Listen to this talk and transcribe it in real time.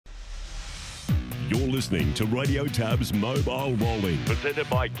You're listening to Radio Tab's Mobile Rolling, presented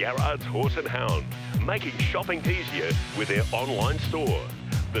by Garrard's Horse and Hound, making shopping easier with their online store.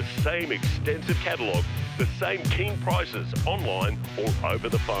 The same extensive catalogue, the same keen prices online or over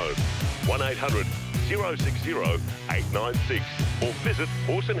the phone. 1800 060 896 or visit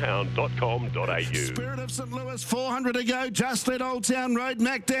horseandhound.com.au. Spirit of St. Louis, 400 to go, just at Old Town Road,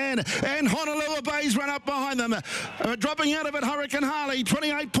 MacDan and Honolulu Bay's run up behind them. Dropping out of it, Hurricane Harley,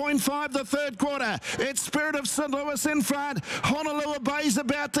 28.5 the third quarter. It's Spirit of St. Louis in front. Honolulu Bay's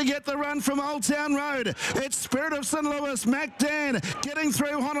about to get the run from Old Town Road. It's Spirit of St. Louis, MacDan getting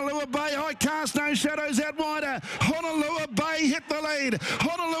through Honolulu Bay. I cast no shadows out wider. Honolulu Bay hit the lead.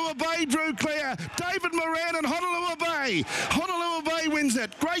 Honolulu Bay drew clear. David Moran and Honolulu Bay. Honolulu Bay wins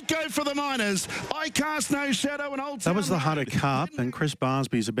it. Great go for the Miners. I cast no shadow and Old Town. That was the Hunter Cup, and Chris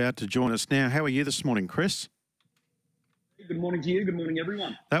Barsby's about to join us now. How are you this morning, Chris? Good morning to you. Good morning,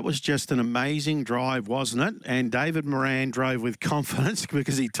 everyone. That was just an amazing drive, wasn't it? And David Moran drove with confidence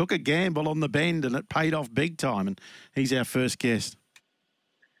because he took a gamble on the bend and it paid off big time. And he's our first guest.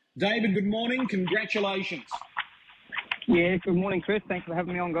 David, good morning. Congratulations. Yeah, good morning, Chris. Thanks for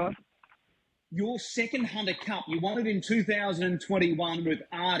having me on, guys. Your second Hunter Cup, you won it in 2021 with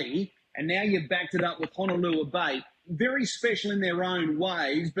Artie, and now you've backed it up with Honolulu Bay. Very special in their own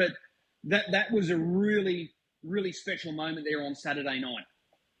ways, but that was a really, really special moment there on Saturday night.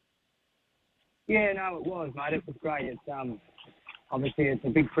 Yeah, no, it was, mate. It was great. It's obviously it's a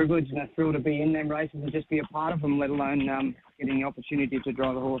big privilege and a thrill to be in them races and just be a part of them, let alone getting the opportunity to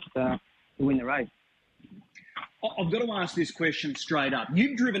drive a horse to win the race. I've got to ask this question straight up.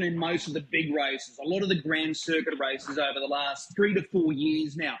 You've driven in most of the big races, a lot of the Grand Circuit races over the last 3 to 4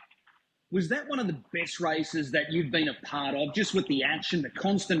 years now. Was that one of the best races that you've been a part of, just with the action, the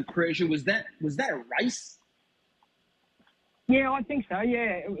constant pressure? Was that a race? Yeah, I think so.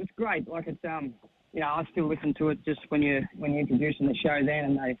 Yeah, it was great. Like it's, I still listen to it just when you're introducing the show then,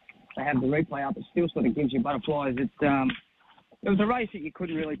 and they have the replay up. It still sort of gives you butterflies. It was a race that you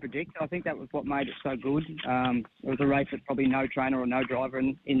couldn't really predict. I think that was what made it so good. It was a race that probably no trainer or no driver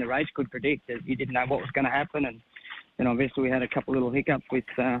in the race could predict. You didn't know what was going to happen, and obviously we had a couple little hiccups with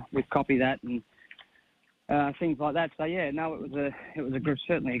Copy That and things like that. So yeah, no, it was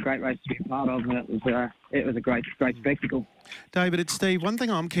certainly a great race to be a part of, and it was a great spectacle. David, it's Steve. One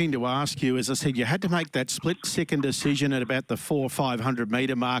thing I'm keen to ask you, as I said, you had to make that split-second decision at about the 500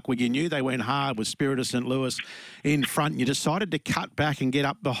 metre mark where you knew they went hard with Spirit of St. Louis in front. You decided to cut back and get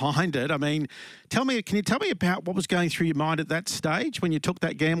up behind it. I mean, can you tell me about what was going through your mind at that stage when you took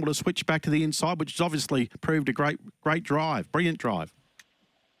that gamble to switch back to the inside, which has obviously proved a great drive, brilliant drive?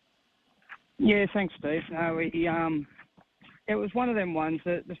 Yeah, thanks, Steve. No, it was one of them ones.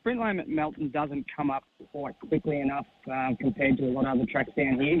 The sprint lane at Melton doesn't come up quite quickly enough compared to a lot of other tracks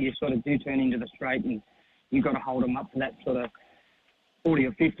down here. You sort of do turn into the straight and you've got to hold them up for that sort of 40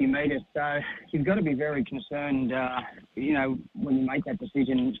 or 50 metres. So you've got to be very concerned, when you make that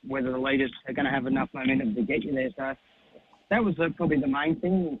decision, whether the leaders are going to have enough momentum to get you there. So that was probably the main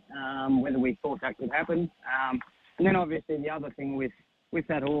thing, whether we thought that could happen. And then obviously the other thing with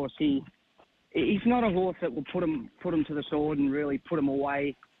that horse, he's not a horse that will put him to the sword and really put him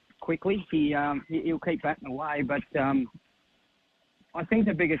away quickly. He'll keep batting away, but I think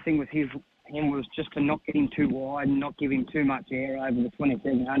the biggest thing with him was just to not get him too wide and not give him too much air over the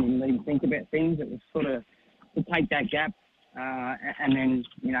 2700 and let him think about things. It was sort of to take that gap and then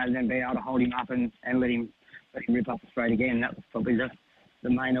be able to hold him up and let him rip up the straight again. That was probably the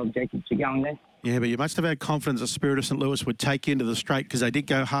main objective to going there. Yeah, but you must have had confidence the Spirit of St. Louis would take you into the straight because they did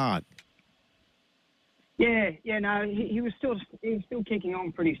go hard. Yeah, no, he was still kicking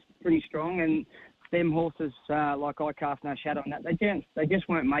on pretty strong, and them horses like I Cast No Shadow and that they just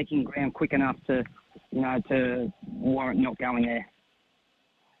weren't making ground quick enough to warrant not going there.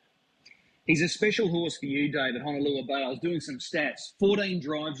 He's a special horse for you, David. Honolulu Bay. I was doing some stats. 14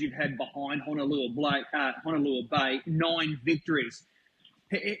 drives you've had behind Honolulu Bay, 9 victories.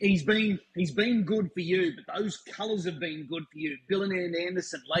 He's been good for you, but those colours have been good for you. Bill and Ann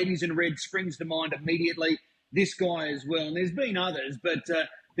Anderson, Ladies in Red springs to mind immediately. This guy as well, and there's been others, but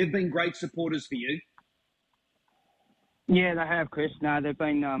they've been great supporters for you. Yeah, they have, Chris. No, they've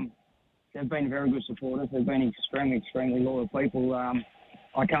been very good supporters. They've been extremely loyal people.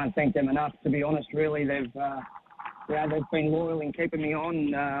 I can't thank them enough, to be honest. Really, they've been loyal in keeping me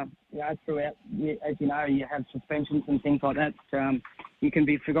on. Throughout, as you know, you have suspensions and things like that. You can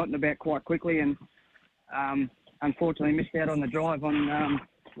be forgotten about quite quickly, and unfortunately missed out on the drive on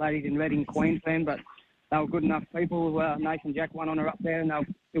Ladies in Red in Queensland, but they were good enough people. Nathan Jack won on her up there, and they were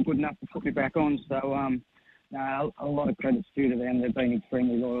still good enough to put me back on. So a lot of credit's due to them. They've been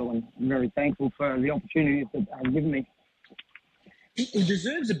extremely loyal and very thankful for the opportunities that they've given me. He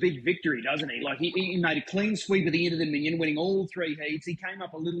deserves a big victory, doesn't he? Like, he made a clean sweep at the end of the Dominion, winning all 3 heats. He came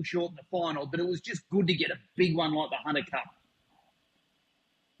up a little short in the final, but it was just good to get a big one like the Hunter Cup.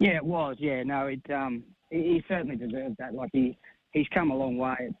 Yeah, it was. Yeah, no, he certainly deserves that. Like, he's come a long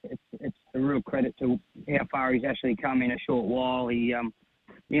way. It's a real credit to how far he's actually come in a short while. He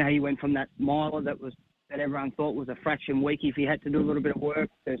went from that miler that everyone thought was a fraction weak if he had to do a little bit of work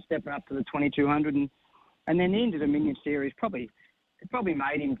to stepping up to the 2200, and then the Dominion series probably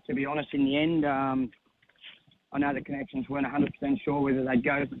made him, to be honest, in the end. I know the connections weren't 100% sure whether they'd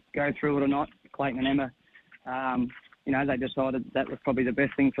go through it or not. Clayton and Emma, they decided that was probably the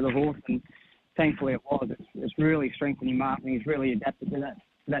best thing for the horse, and thankfully it was. It's really strengthened him up, and he's really adapted to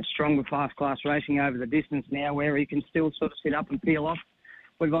that stronger fast class racing over the distance now, where he can still sort of sit up and peel off.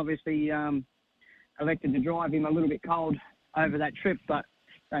 We've obviously elected to drive him a little bit cold over that trip, but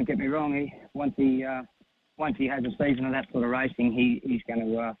don't get me wrong, once he has a season of that sort of racing, he's going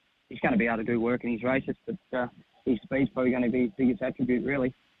to be able to do work in his races. But his speed's probably going to be his biggest attribute,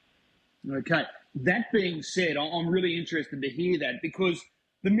 really. Okay. That being said, I'm really interested to hear that, because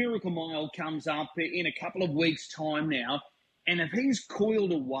the Miracle Mile comes up in a couple of weeks' time now, and if he's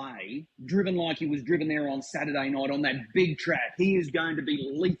coiled away, driven like he was driven there on Saturday night on that big track, he is going to be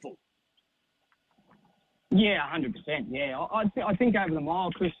lethal. Yeah, 100%. Yeah, I think over the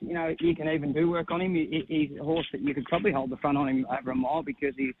mile, Chris, you can even do work on him. He's a horse that you could probably hold the front on him over a mile,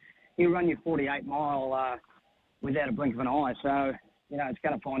 because he'll run you 48 mile without a blink of an eye. So, it's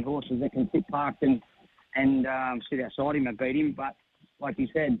going to find horses that can sit parked and sit outside him and beat him. But like you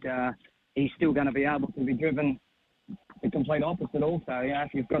said, he's still going to be able to be driven the complete opposite also.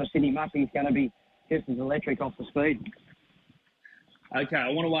 If you've got to sit him up, he's going to be just as electric off the speed. Okay, I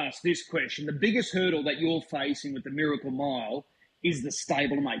want to ask this question. The biggest hurdle that you're facing with the Miracle Mile is the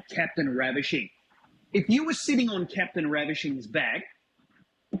stablemate, Captain Ravishing. If you were sitting on Captain Ravishing's back,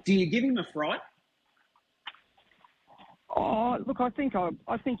 do you give him a fright? Oh, look, I think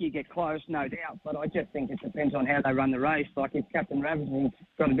you get close, no doubt, but I just think it depends on how they run the race. Like, if Captain Ravishing's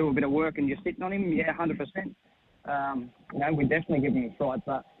got to do a bit of work and you're sitting on him, yeah, 100%. We definitely give him a fright,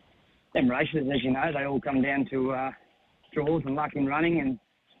 but them races, as you know, they all come down to draws and luck in running, and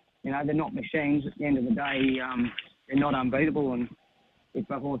they're not machines. At the end of the day, they're not unbeatable. And if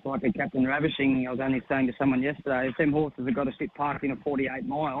a horse like a Captain Ravishing, I was only saying to someone yesterday, if them horses have got to sit parked in a 48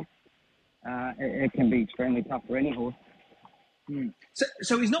 mile, it can be extremely tough for any horse.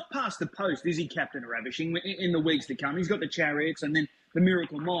 So he's not past the post, is he, Captain Ravishing, in the weeks to come? He's got the Chariots and then the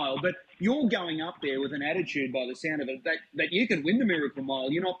Miracle Mile, but you're going up there with an attitude, by the sound of it, that you can win the Miracle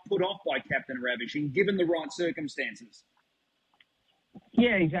Mile. You're not put off by Captain Ravishing, given the right circumstances.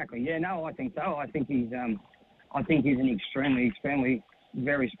 Yeah, exactly. Yeah, no, I think so. I think he's an extremely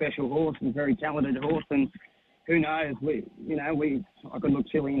very special horse and very talented horse, and who knows? I could look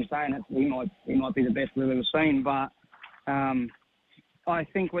silly in saying it. He might be the best we've ever seen, but I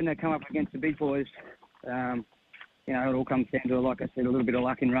think when they come up against the big boys, it all comes down to, like I said, a little bit of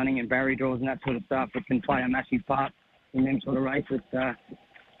luck in running and barrier draws and that sort of stuff. It can play a massive part in them sort of races.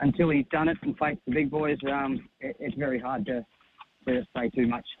 Until he's done it and faced the big boys, it's very hard to say too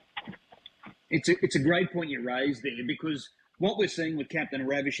much. It's a great point you raised there, because what we're seeing with Captain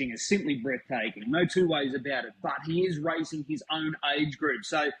Ravishing is simply breathtaking. No two ways about it. But he is racing his own age group.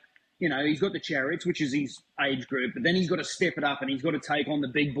 So, he's got the Chariots, which is his age group, but then he's got to step it up and he's got to take on the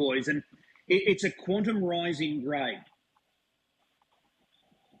big boys. And it's a quantum rising grade.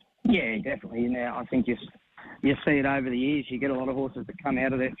 Yeah, definitely. I think you see it over the years. You get a lot of horses that come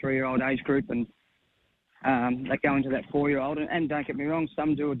out of that 3-year-old age group and they go into that 4-year-old. And don't get me wrong,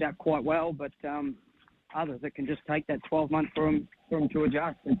 some do adapt quite well, but others that can just take that 12 months for them to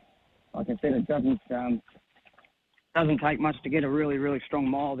adjust. And like I said, it doesn't take much to get a really, really strong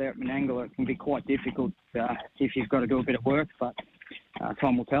mile there at Menangle. It can be quite difficult if you've got to do a bit of work, but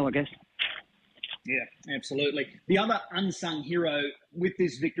time will tell, I guess. Yeah, absolutely. The other unsung hero with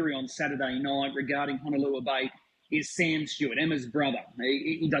this victory on Saturday night regarding Honolulu Bay is Sam Stewart, Emma's brother.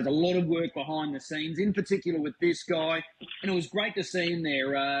 He does a lot of work behind the scenes, in particular with this guy, and it was great to see him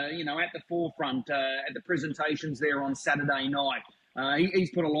there, at the forefront at the presentations there on Saturday night.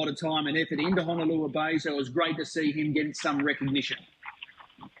 He's put a lot of time and effort into Honolulu Bay, so it was great to see him getting some recognition.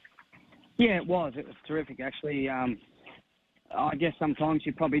 Yeah, it was. It was terrific, actually. I guess sometimes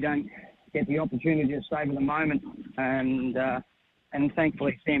you probably don't get the opportunity to savor the moment, and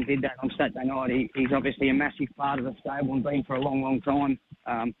thankfully Sam did that on Saturday night. He's obviously a massive part of the stable and been for a long, long time.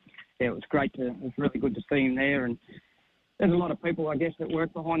 It was really good to see him there, and there's a lot of people, I guess, that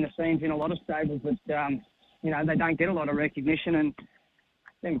work behind the scenes in a lot of stables that they don't get a lot of recognition, and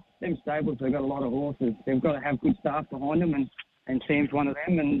them stables, they've got a lot of horses. They've got to have good staff behind them, and Sam's one of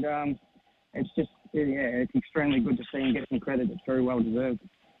them, and it's just, it's extremely good to see him get some credit. It's very well deserved.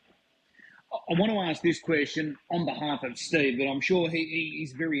 I want to ask this question on behalf of Steve, but I'm sure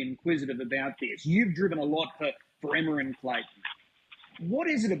he's very inquisitive about this. You've driven a lot for Emma and Clayton. What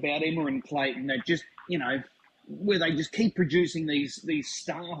is it about Emma and Clayton that just, where they just keep producing these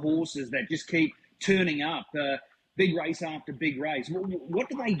star horses that just keep turning up, big race after big race? What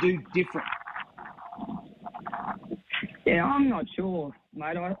do they do different? Yeah, I'm not sure,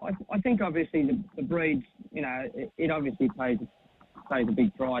 mate. I think obviously the breeds, it obviously pays a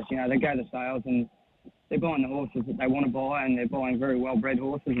big price. They go to sales and they're buying the horses that they want to buy, and they're buying very well-bred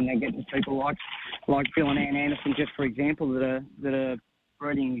horses, and they're getting people like Bill and Ann Anderson, just for example, that are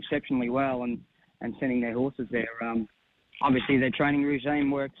breeding exceptionally well and sending their horses there. Obviously, their training regime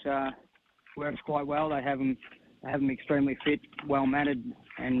works quite well. They have them extremely fit, well matted,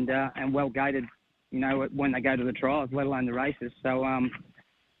 and well gated. When they go to the trials, let alone the races. So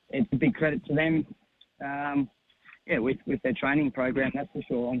it's a big credit to them. With their training program, that's for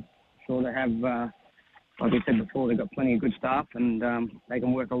sure. I'm sure they have, like we said before, they've got plenty of good staff, and they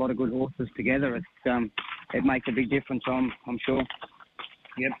can work a lot of good horses together. It makes a big difference, I'm sure.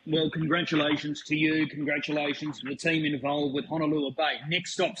 Yep. Well, congratulations to you. Congratulations to the team involved with Honolulu Bay.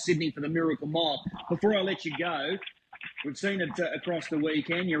 Next stop, Sydney for the Miracle Mile. Before I let you go, we've seen it across the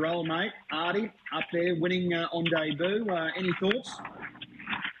weekend. Your old mate, Artie, up there winning on debut. Any thoughts?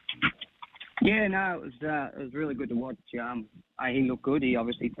 Yeah, no, it was really good to watch. He looked good. He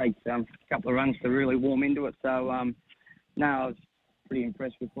obviously takes a couple of runs to really warm into it. So, I was pretty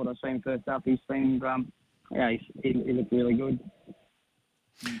impressed with what I've seen first up. He seemed, he looked really good.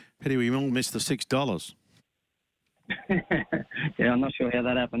 Pity we all missed the $6. Yeah, I'm not sure how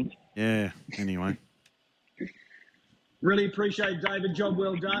that happened. Yeah, anyway. Really appreciate David. Job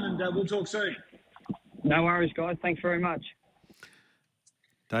well done, and we'll talk soon. No worries, guys. Thanks very much.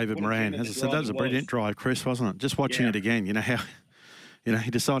 David Moran, as I said, that was a brilliant drive, Chris, wasn't it? Just watching it again, how,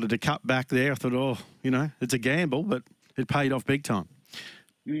 he decided to cut back there. I thought, it's a gamble, but it paid off big time.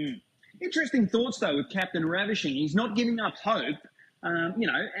 Interesting thoughts, though, with Captain Ravishing. He's not giving up hope, and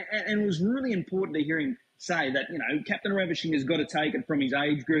it was really important to hear him say that, Captain Ravishing has got to take it from his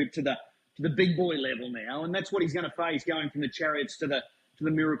age group to the big boy level now, and that's what he's going to face going from the Chariots to the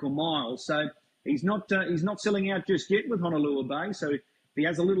Miracle Mile. So he's not selling out just yet with Honolulu Bay. So if he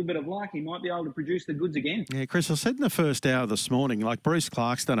has a little bit of luck, he might be able to produce the goods again. Yeah, Chris, I said in the first hour this morning, like Bruce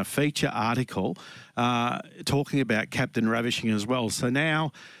Clark's done a feature article talking about Captain Ravishing as well. So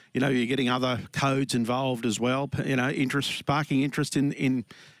now, you're getting other codes involved as well, sparking interest in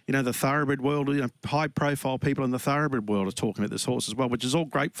the thoroughbred world. High-profile people in the thoroughbred world are talking about this horse as well, which is all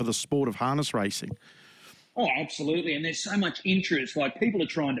great for the sport of harness racing. Oh, absolutely. And there's so much interest. Like, people are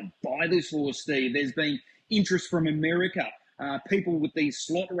trying to buy this horse, Steve. There's been interest from America. People with these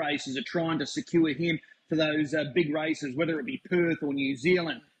slot races are trying to secure him for those big races, whether it be Perth or New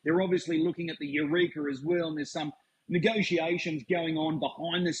Zealand. They're obviously looking at the Eureka as well, and there's some negotiations going on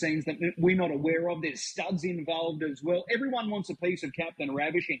behind the scenes that we're not aware of. There's studs involved as well. Everyone wants a piece of Captain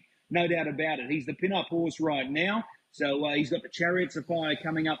Ravishing, no doubt about it. He's the pin-up horse right now, so he's got the Chariots of Fire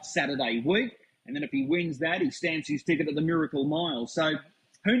coming up Saturday week, and then if he wins that, he stamps his ticket at the Miracle Mile. So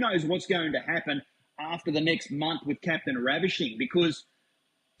who knows what's going to happen after the next month with Captain Ravishing, because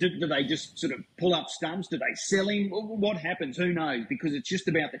do they just sort of pull up stumps? Do they sell him? What happens? Who knows? Because it's just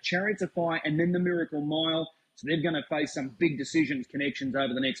about the Chariots of Fire and then the Miracle Mile. So they're going to face some big connections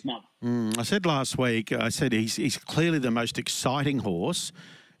over the next month. I said last week, he's clearly the most exciting horse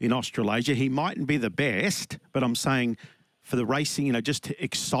in Australasia. He mightn't be the best, but I'm saying for the racing, just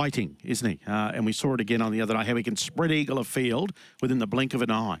exciting, isn't he? And we saw it again on the other night, how he can spread eagle a field within the blink of an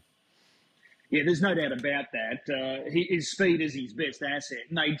eye. Yeah, there's no doubt about that. His speed is his best asset,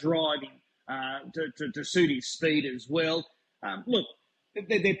 and they drive him to suit his speed as well. Look,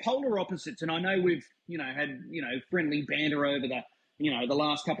 they're polar opposites, and I know we've had friendly banter over the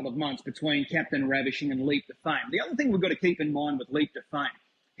last couple of months between Captain Ravishing and Leap to Fame. The other thing we've got to keep in mind with Leap to Fame,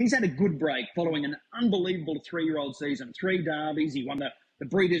 he's had a good break following an unbelievable 3-year-old season, 3 derbies. He won the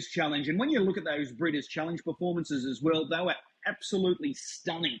Breeders' Challenge, and when you look at those Breeders' Challenge performances as well, they were absolutely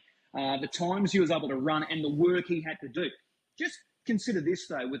stunning. The times he was able to run and the work he had to do. Just consider this,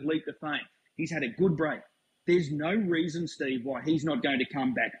 though, with Leap to Fame. He's had a good break. There's no reason, Steve, why he's not going to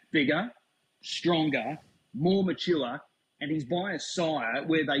come back bigger, stronger, more mature, and he's by a sire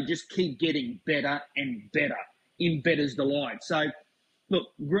where they just keep getting better and better in better's delight. So, look,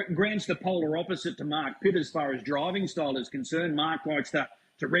 Grant's the polar opposite to Mark Pitt as far as driving style is concerned. Mark likes to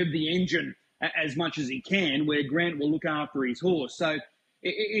rev the engine as much as he can, where Grant will look after his horse. So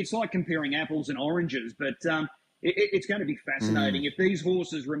it's like comparing apples and oranges, but it's going to be fascinating. If these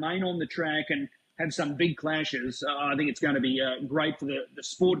horses remain on the track and have some big clashes, I think it's going to be great for the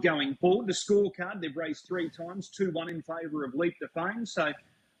sport going forward. The scorecard, they've raced 3 times, 2-1 in favour of Leap to Fame. So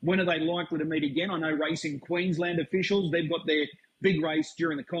when are they likely to meet again? I know Racing Queensland officials, they've got their big race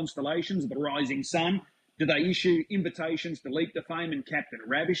during the Constellations of the Rising Sun. Do they issue invitations to Leap to Fame and Captain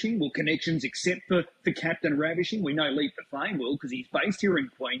Ravishing? Will Connections accept for Captain Ravishing? We know Leap to Fame will, because he's based here in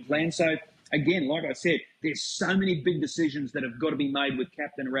Queensland. So, again, like I said, there's so many big decisions that have got to be made with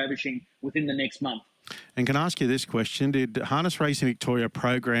Captain Ravishing within the next month. And can I ask you this question? Did Harness Racing Victoria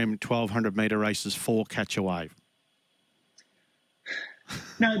program 1,200 metre races for Catch a Wave?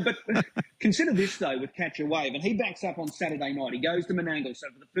 No, but consider this, though, with Catch a Wave. And he backs up on Saturday night. He goes to Menangle. So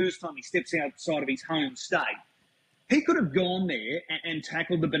for the first time, he steps outside of his home state. He could have gone there and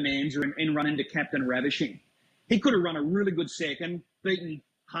tackled the Bonanza and run into Captain Ravishing. He could have run a really good second, beaten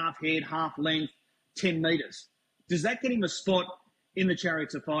half head, half length, 10 metres. Does that get him a spot in the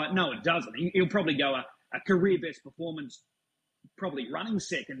Chariots of Fire? No, it doesn't. He'll probably go a career best performance, probably running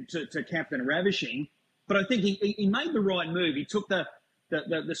second to Captain Ravishing. But I think he made the right move. He took the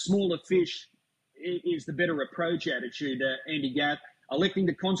smaller fish is the better approach attitude, Andy Gath, electing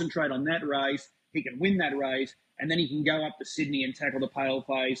to concentrate on that race. He can win that race, and then he can go up to Sydney and tackle the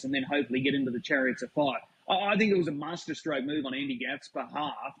Paleface and then hopefully get into the Chariots of Fire. I think it was a masterstroke move on Andy Gath's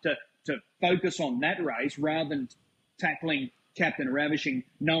behalf to focus on that race rather than tackling Captain Ravishing,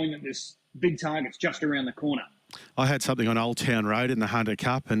 knowing that this big target's just around the corner. I had something on Old Town Road in the Hunter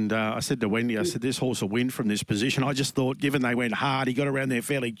Cup, and I said to Wendy, I said, this horse will win from this position. I just thought, given they went hard, he got around there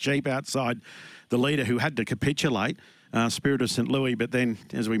fairly cheap outside the leader who had to capitulate, Spirit of St. Louis. But then,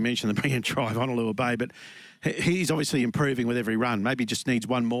 as we mentioned, the brilliant drive, Honolulu Bay. But he's obviously improving with every run. Maybe just needs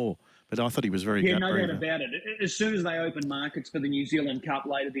one more. But I thought he was very good. Yeah, no doubt about it. As soon as they open markets for the New Zealand Cup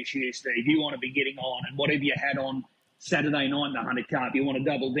later this year, Steve, you want to be getting on. And whatever you had on Saturday night in the Hunter Cup, you want to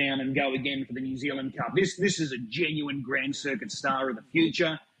double down and go again for the New Zealand Cup. This is a genuine Grand Circuit star of the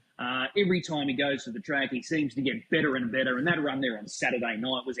future. Every time he goes to the track, he seems to get better and better, and that run there on Saturday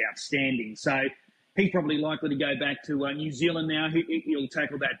night was outstanding. So he's probably likely to go back to New Zealand now. He'll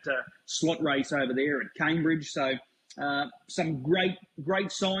tackle that slot race over there at Cambridge. So some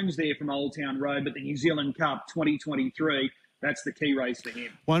great signs there from Old Town Road, but the New Zealand Cup 2023, that's the key race for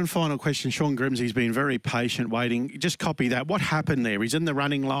him. One final question. Sean Grimsey's been very patient waiting. Just copy that. What happened there? He's in the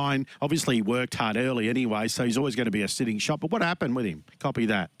running line. Obviously, he worked hard early anyway, so he's always going to be a sitting shot. But what happened with him? Copy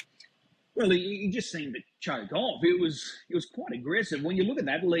that. Well, he just seemed to choke off. It was quite aggressive. When you look at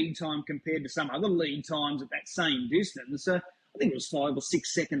that lead time compared to some other lead times at that same distance, I think it was 5 or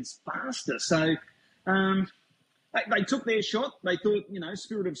 6 seconds faster. So they took their shot. They thought,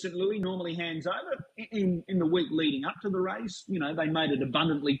 Spirit of St. Louis normally hands over. In the week leading up to the race, they made it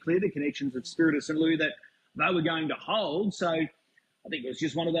abundantly clear, the Connections of Spirit of St. Louis, that they were going to hold. So I think it was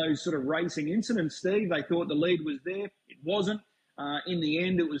just one of those sort of racing incidents, Steve. They thought the lead was there. It wasn't. In the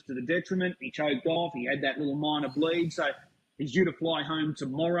end, it was to the detriment. He choked off. He had that little minor bleed. So he's due to fly home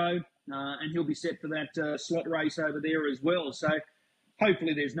tomorrow, and he'll be set for that slot race over there as well. So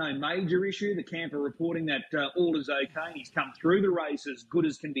hopefully there's no major issue. The camp are reporting that all is okay. He's come through the race as good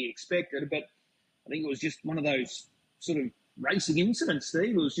as can be expected. But I think it was just one of those sort of racing incidents,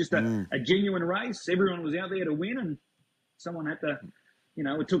 Steve. It was just a genuine race. Everyone was out there to win, and someone had to,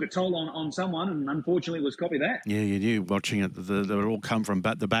 it took a toll on someone, and unfortunately it was copy that. Yeah, you knew watching it. They all come from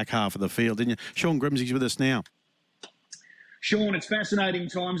the back half of the field, didn't you? Sean Grimsey's with us now. Sean, it's fascinating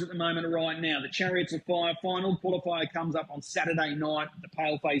times at the moment right now. The Chariots of Fire final qualifier comes up on Saturday night at the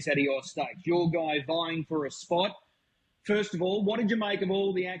Paleface Adios Stakes. Your guy vying for a spot. First of all, what did you make of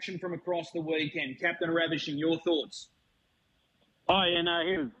all the action from across the weekend? Captain Ravishing, your thoughts? Oh, yeah,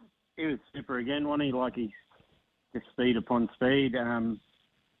 no, he was super again, wasn't he? Like, he's just speed upon speed.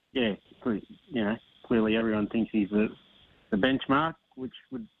 Clearly everyone thinks he's the benchmark, which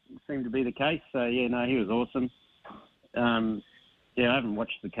would seem to be the case. So, yeah, no, he was awesome. I haven't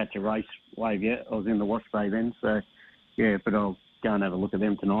watched the Catch a Race Wave yet. I was in the wash bay then, so yeah, but I'll go and have a look at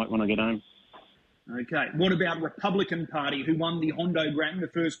them tonight when I get home. Okay. What about Republican Party, who won the Hondo Grattan, the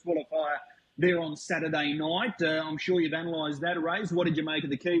first qualifier there on Saturday night? I'm sure you've analysed that race. What did you make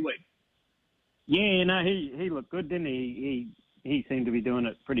of the Kiwi? Yeah, no, he looked good, didn't he? He seemed to be doing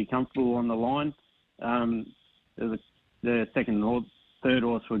it pretty comfortable on the line. The second or third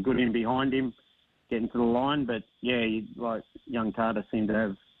horse were good in behind him, getting to the line, but yeah, like young Carter seemed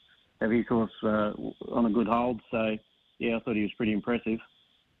to have his horse on a good hold. So yeah, I thought he was pretty impressive.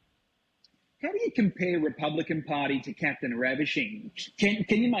 How do you compare Republican Party to Captain Ravishing? Can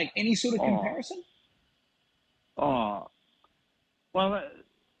you make any sort of comparison? Oh, well,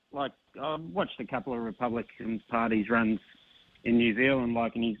 like I've watched a couple of Republican Party's runs in New Zealand,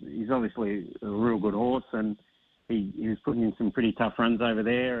 and he's obviously a real good horse, and he was putting in some pretty tough runs over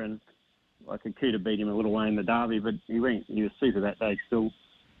there, and like Akuta beat him a little way in the Derby, but he was super that day still.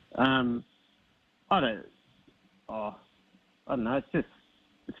 I don't know.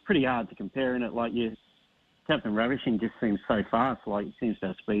 It's pretty hard to compare in it. Like Captain Ravishing just seems so fast. Like he seems to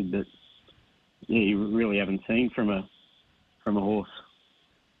have speed that you really haven't seen from a horse.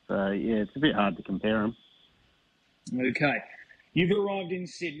 So yeah, it's a bit hard to compare them. Okay. You've arrived in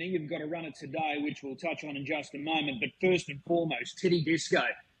Sydney. You've got to run it today, which we'll touch on in just a moment. But first and foremost, Teddy Disco.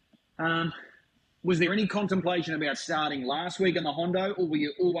 Was there any contemplation about starting last week in the Hondo, or were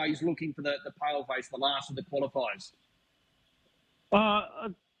you always looking for the paleface, the last of the qualifiers? I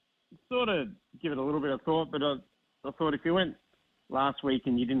sort of give it a little bit of thought, but I thought if you went last week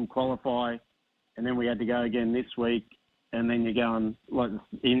and you didn't qualify, and then we had to go again this week, and then you're going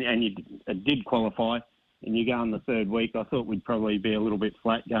and you did qualify, and you go on the third week, I thought we'd probably be a little bit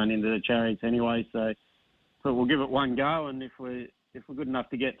flat going into the Chariots anyway. So we'll give it one go, and if we're good enough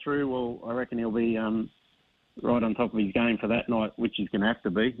to get through, well, I reckon he'll be right on top of his game for that night, which he's going to have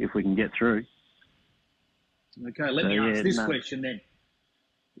to be if we can get through. Okay, let me ask this question then.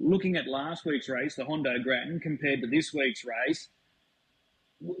 Looking at last week's race, the Hondo Grattan, compared to this week's race,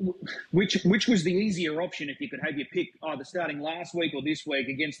 which was the easier option if you could have your pick, either starting last week or this week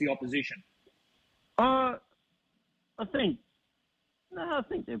against the opposition? I think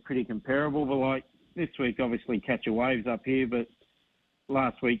they're pretty comparable. But like this week, obviously Catch a Wave's up here, but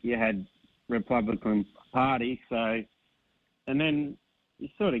last week you had Republican Party, so and then you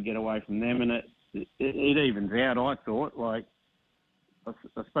sort of get away from them, and it evens out. I thought, like I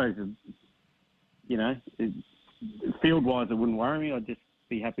suppose, field wise, it wouldn't worry me. I'd just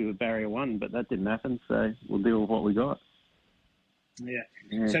be happy with barrier 1, but that didn't happen, so we'll deal with what we got. Yeah.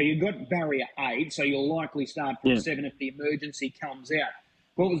 So you've got barrier 8, so you'll likely start from 7 if the emergency comes out.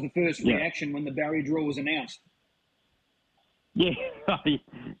 What was the first reaction when the barrier draw was announced? Yeah,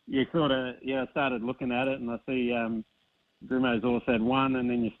 you sort of, I started looking at it, and I see Grimo's also had 1, and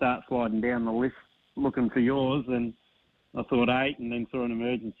then you start sliding down the list looking for yours, and I thought 8, and then saw an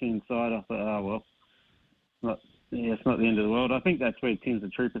emergency inside. I thought, oh, well, it's not the end of the world. I think that's where Tim's the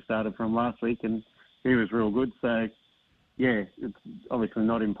Trooper started from last week, and he was real good. So, yeah, it's obviously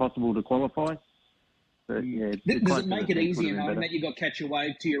not impossible to qualify. But, yeah, does it make it easier knowing that you got Catch a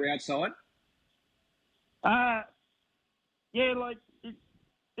Wave to your outside? Yeah,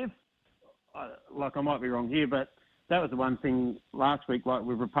 I might be wrong here, but that was the one thing last week, like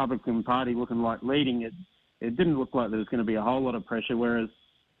with Republican Party looking like leading, it didn't look like there was going to be a whole lot of pressure, whereas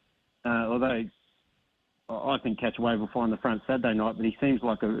although I think Catch a Wave will find the front Saturday night, but he seems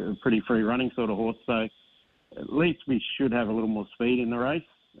like a pretty free running sort of horse, so at least we should have a little more speed in the race.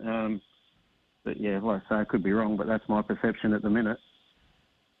 But yeah, like I say, I could be wrong, but that's my perception at the minute.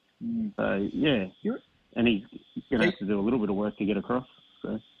 So yeah, and he's going to have to do a little bit of work to get across.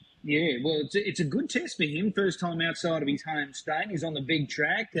 So. Yeah, well, it's a good test for him. First time outside of his home state. He's on the big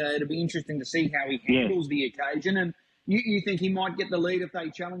track. It'll be interesting to see how he handles the occasion. And you think he might get the lead if they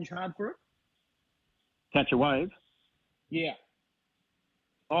challenge hard for it? Catch a Wave? Yeah.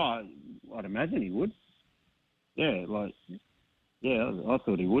 Oh, I'd imagine he would. Yeah, I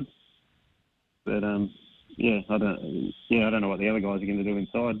thought he would. But I don't know what the other guys are going to do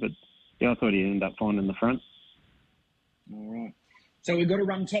inside, but I thought he'd end up finding the front. All right. So we've got to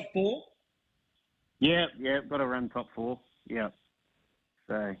run top 4? Yeah, got to run top 4. Yeah.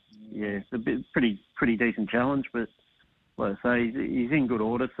 So yeah, it's a pretty decent challenge, but like I say, he's in good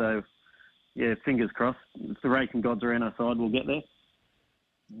order. So yeah, fingers crossed. If the racing gods are on our side, we'll get there.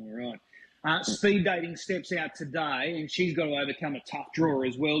 All right. Speed Dating steps out today, and she's got to overcome a tough draw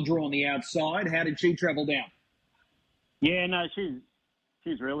as well. Draw on the outside. How did she travel down? Yeah, no, she's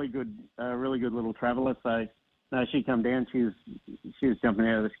really good. Really good little traveller. So no, she come down. She was jumping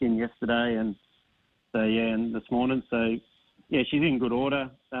out of the skin yesterday, and so and this morning. So yeah, she's in good order.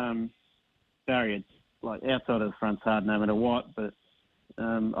 Barrier, like outside of the front's hard no matter what, but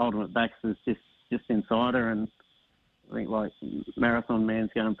Ultimate Baxter's just inside her, and I think like Marathon Man's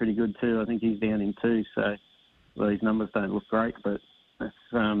going pretty good too. I think he's down in 2, so well, his numbers don't look great, but that's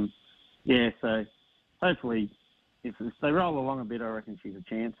so hopefully if they roll along a bit, I reckon she's a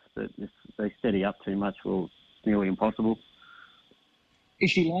chance. But if they steady up too much, well, it's nearly impossible.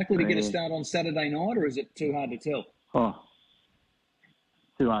 Is she likely to get a start on Saturday night, or is it too hard to tell? Oh,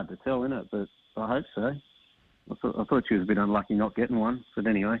 too hard to tell, isn't it? But I hope so. I thought she was a bit unlucky not getting one, but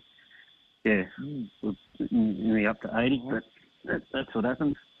anyway. yeah, nearly up to 80, but that's what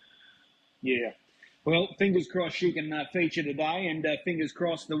happens. Yeah. Well, fingers crossed she can feature today, and fingers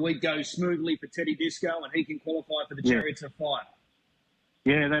crossed the week goes smoothly for Teddy Disco and he can qualify for the Chariots of Fire.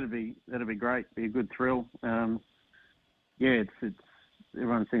 Yeah, that'd be great. Be a good thrill. It's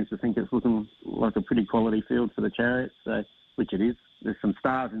everyone seems to think it's looking like a pretty quality field for the Chariots, so which it is. There's some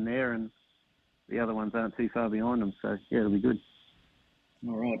stars in there, and the other ones aren't too far behind them. So yeah, it'll be good.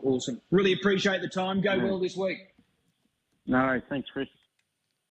 All right, awesome. Really appreciate the time. Go well this week. No, thanks, Chris.